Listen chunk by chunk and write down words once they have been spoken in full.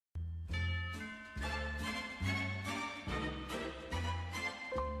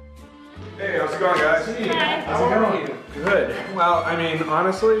Hey, how's it going, guys? Hi. How are you? Good. Well, I mean,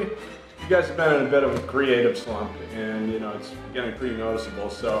 honestly, you guys have been in a bit of a creative slump, and it's getting pretty noticeable.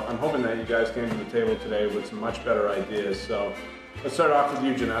 So I'm hoping that you guys came to the table today with some much better ideas. So let's start off with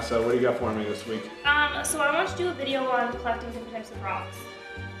you, Janessa. What do you got for me this week? So I want to do a video on collecting different types of rocks.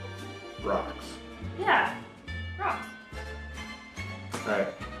 Rocks. Yeah, rocks. All right.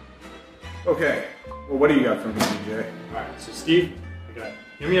 Okay. Well, what do you got for me, DJ? Alright, so Steve,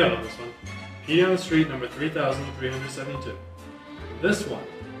 hear me out on this one. Petey on the street, number 3,372. This one,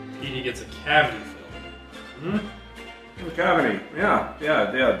 Petey gets a cavity fill. Cavity. Yeah,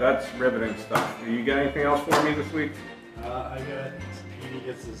 that's riveting stuff. You got anything else for me this week? I got Petey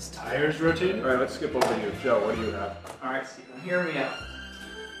gets his tires rotated. All right, let's skip over to you. Joe, what do you have? Alright, Stephen, hear me out.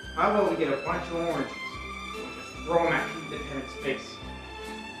 How about we get a bunch of oranges and just throw them at Pete Dependent's face?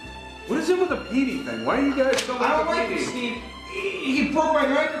 What is it with the Petey thing? Why are you guys so I don't like Petey? him, Steve. He broke my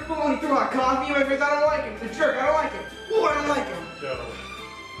microphone, he threw out coffee in my face. I don't like him. He's a jerk. I don't like him. Ooh, I don't like him. Joe,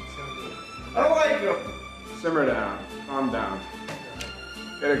 it's gonna be... I don't like him. Simmer down. Calm down.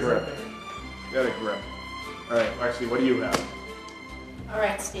 Get a grip. Get a grip. All right, Lexi, what do you have? All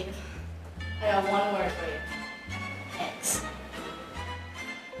right, Steve. I got one word for you. Eggs.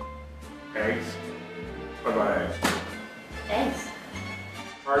 Eggs. What about eggs? Eggs.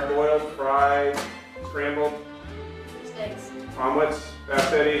 Hard boiled, fried, scrambled, It's eggs. omelets,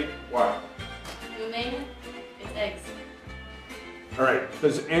 Bassetti, what? You name it, it's eggs. All right,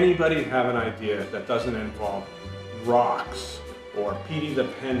 does anybody have an idea that doesn't involve rocks or Petey the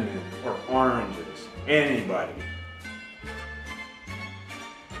Penman or oranges? Anybody?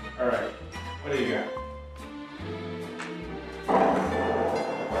 All right, what do you got?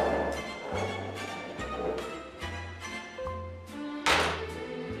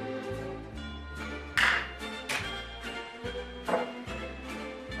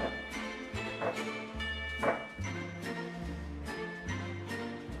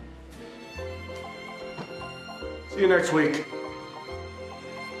 See you next week.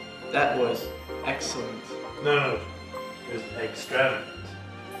 That was excellent. No, it was extravagant.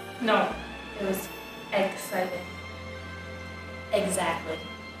 No, it was exciting. Exactly.